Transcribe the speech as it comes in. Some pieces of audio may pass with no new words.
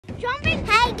jumping.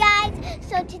 Hi guys,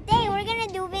 so today we're gonna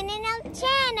do Vin and El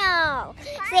channel.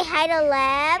 Say hi to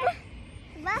Leb.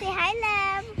 Say hi,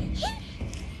 Leb.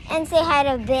 And say hi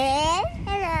to Vin.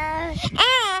 Hello.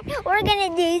 And we're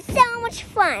gonna do so much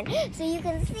fun. So you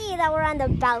can see that we're on the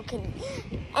balcony.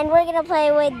 And we're gonna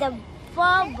play with the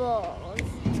bubbles.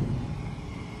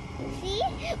 See?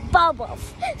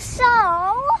 Bubbles. So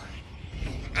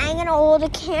I'm gonna hold the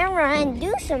camera and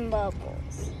do some bubbles.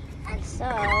 So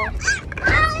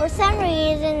for some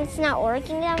reason it's not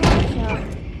working that much. So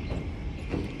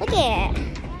look at it.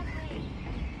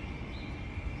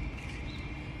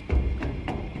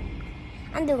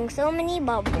 I'm doing so many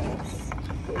bubbles.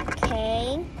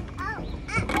 Okay.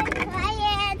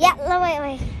 Yeah,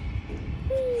 wait.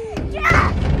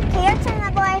 Okay, your turn,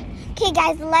 my boy. Okay,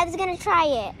 guys, Lev's gonna try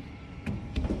it.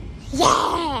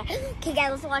 Yeah! Okay,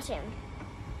 guys, let's watch him.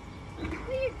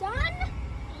 Are you done?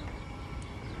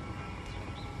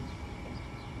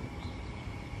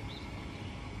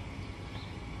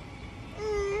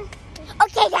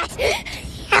 Okay, guys.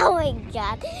 Oh my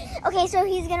god. Okay, so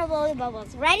he's gonna blow the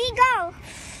bubbles. Ready, go!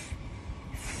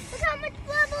 Look how much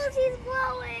bubbles he's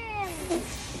blowing!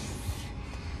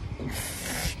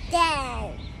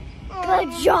 Dang.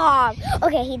 Good job.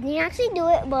 Okay, he didn't actually do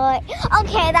it, but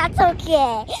okay, that's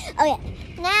okay. Okay,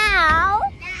 now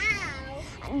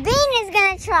Vin is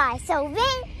gonna try. So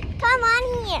Vin, come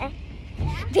on here.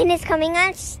 Vin is coming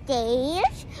on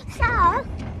stage. So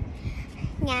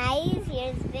guys,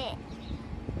 here's Vin.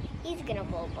 He's gonna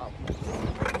blow bubbles.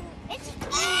 It's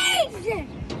easy.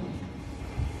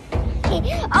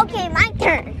 Okay, my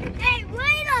turn. Hey,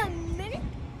 wait a minute.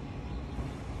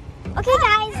 Okay,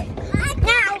 guys.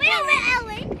 Now,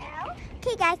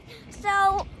 okay, guys.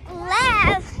 So,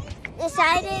 Lev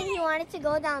decided he wanted to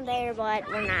go down there, but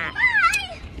we're not.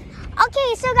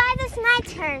 Okay, so guys, it's my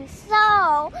turn.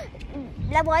 So,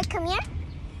 Lev, boy, come here.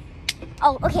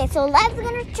 Oh, okay. So Lev's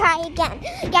gonna try again.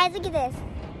 Guys, look at this.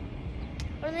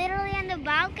 We're literally on the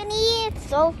balcony. It's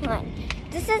so fun.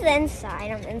 This is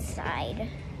inside. I'm inside.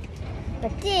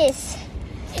 But this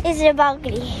is the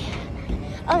balcony.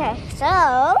 Okay,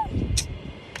 so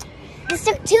this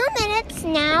took 2 minutes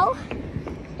now.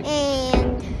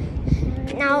 And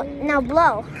now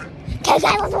blow. Okay,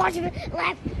 guys, let's watch it.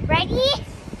 Left. Ready?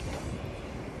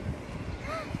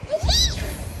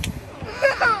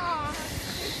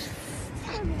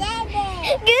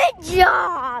 Good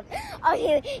job.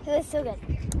 Okay, he was so good.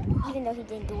 Even though he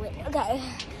didn't do it. Okay.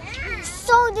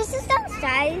 So this is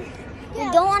outside. We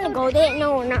don't want to go there.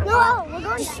 No, we're not. No, we're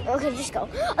going. Okay, just go.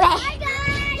 Okay. Bye,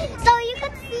 guys. So you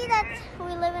can see that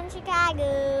we live in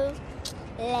Chicago.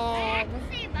 I have to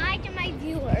say bye to my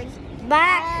viewers.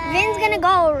 Bye. Vin's gonna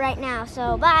go right now.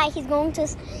 So bye. He's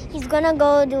gonna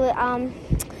go do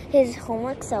his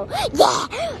homework. So yeah.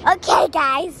 Okay,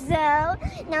 guys. So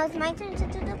now it's my turn to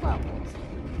do the bubbles.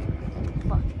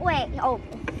 Wait. Oh.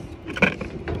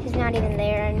 He's not even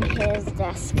there in his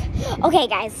desk. Okay,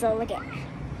 guys. So look at.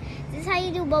 This is how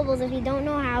you do bubbles. If you don't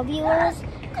know how, viewers,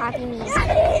 copy me. You guys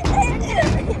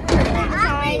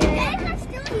are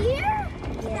still here?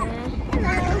 Yeah.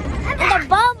 And the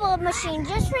bubble machine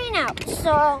just ran out.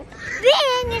 So,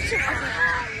 Vin, you should...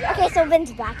 Okay, so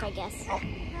Vin's back, I guess.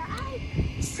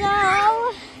 So,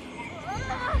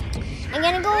 I'm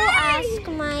gonna go ask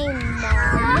my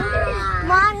mom.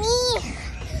 Mommy!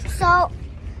 So,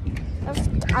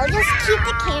 I'll just keep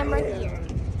the camera here.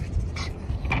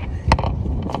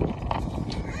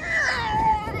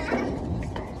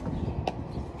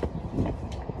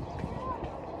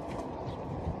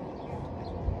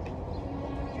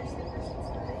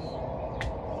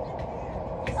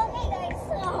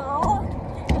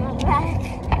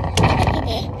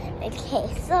 Okay,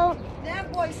 so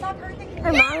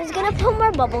my mom is gonna put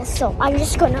more bubbles, so I'm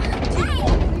just gonna.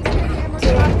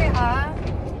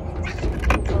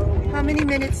 How many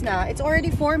minutes now? It's already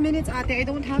 4 minutes, ate. I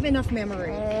don't have enough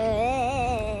memory.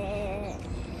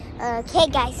 Okay,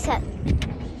 guys,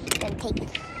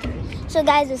 so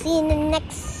guys, we'll see you in the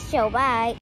next show. Bye.